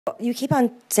You keep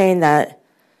on saying that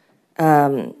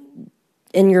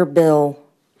in your bill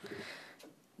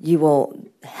you will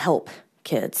help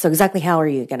kids. So exactly how are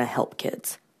you going to help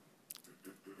kids?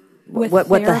 What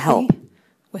the help?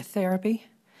 With therapy.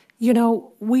 You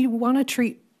know, we want to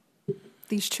treat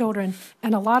these children,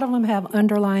 and a lot of them have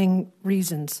underlying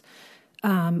reasons,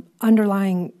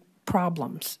 underlying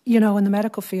problems. You know, in the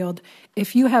medical field,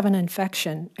 if you have an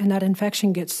infection and that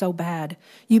infection gets so bad,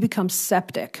 you become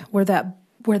septic, where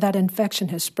that infection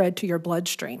has spread to your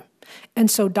bloodstream. And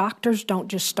so doctors don't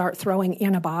just start throwing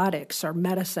antibiotics or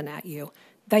medicine at you.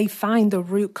 They find the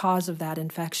root cause of that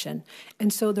infection.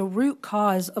 And so the root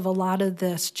cause of a lot of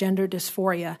this gender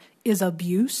dysphoria is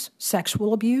abuse,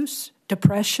 sexual abuse,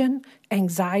 depression,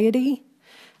 anxiety,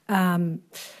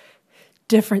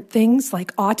 different things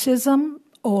like autism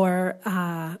or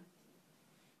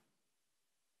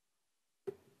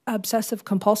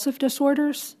obsessive-compulsive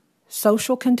disorders,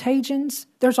 social contagions.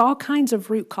 There's all kinds of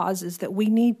root causes that we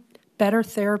need better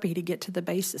therapy to get to the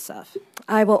basis of.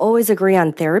 I will always agree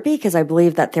on therapy because I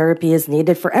believe that therapy is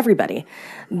needed for everybody.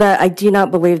 But I do not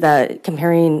believe that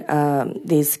comparing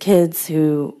these kids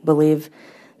who believe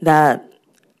that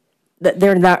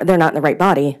they're not in the right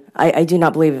body, I do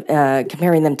not believe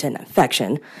comparing them to an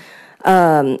infection.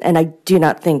 And I do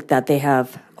not think that they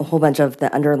have a whole bunch of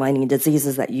the underlying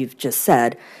diseases that you've just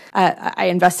said. I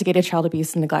investigated child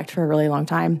abuse and neglect for a really long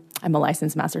time. I'm a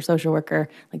licensed master social worker.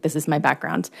 Like, this is my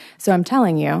background. So I'm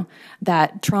telling you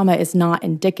that trauma is not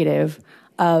indicative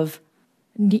of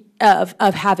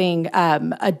having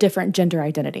a different gender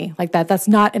identity. Like that's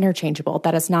not interchangeable.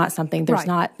 That is not something, there's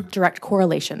not direct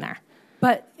correlation there.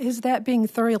 But is that being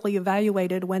thoroughly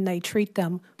evaluated when they treat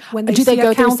them? When they do they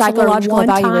go through psychological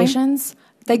evaluations?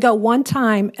 They go one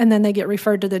time, and then they get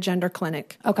referred to the gender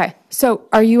clinic. Okay. So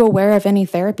are you aware of any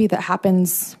therapy that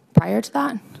happens prior to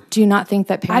that? Do you not think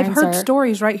that parents I've heard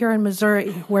stories right here in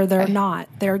Missouri where they're not.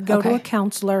 They go to a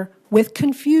counselor with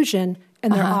confusion,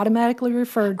 and they're automatically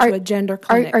referred to a gender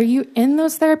clinic. Are you in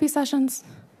those therapy sessions?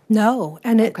 No,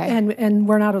 and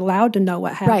we're not allowed to know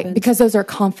what happens. Right, because those are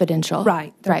confidential.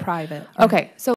 Right, they're private. Okay, so